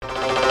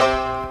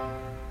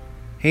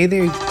Hey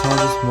there,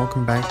 Egyptologists, and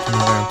welcome back to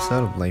another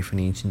episode of Life in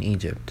Ancient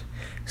Egypt.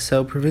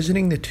 So,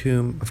 provisioning the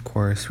tomb, of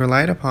course,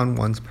 relied upon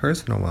one's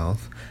personal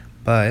wealth,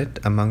 but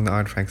among the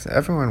artifacts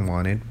everyone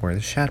wanted were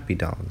the Shatbi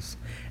dolls.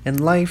 In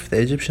life,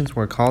 the Egyptians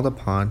were called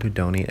upon to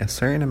donate a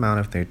certain amount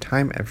of their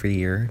time every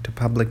year to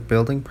public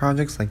building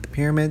projects like the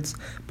pyramids,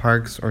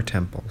 parks, or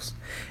temples.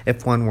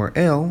 If one were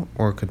ill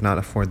or could not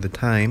afford the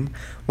time,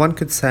 one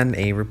could send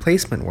a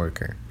replacement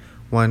worker.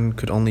 One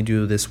could only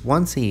do this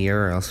once a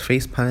year or else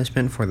face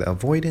punishment for the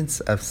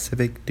avoidance of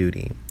civic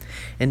duty.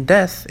 In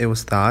death, it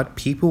was thought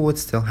people would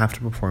still have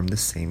to perform the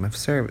same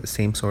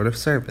sort of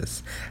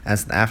service,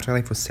 as the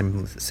afterlife was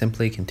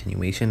simply a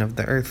continuation of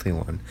the earthly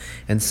one,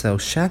 and so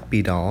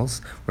Shakbi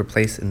dolls were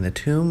placed in the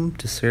tomb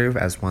to serve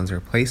as one's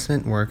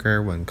replacement worker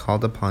when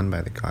called upon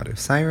by the god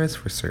Osiris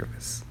for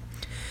service.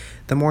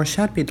 The more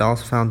Shakbi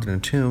dolls found in a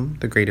tomb,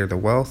 the greater the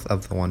wealth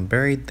of the one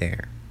buried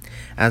there.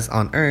 As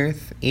on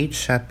Earth, each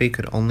Shatbi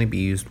could only be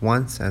used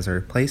once as a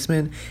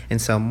replacement,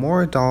 and so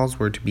more dolls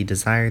were to be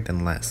desired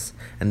than less,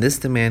 and this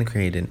demand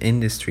created an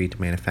industry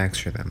to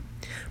manufacture them.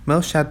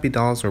 Most Shatbi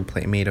dolls were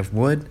made of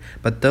wood,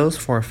 but those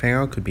for a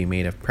pharaoh could be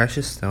made of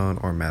precious stone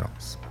or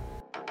metals.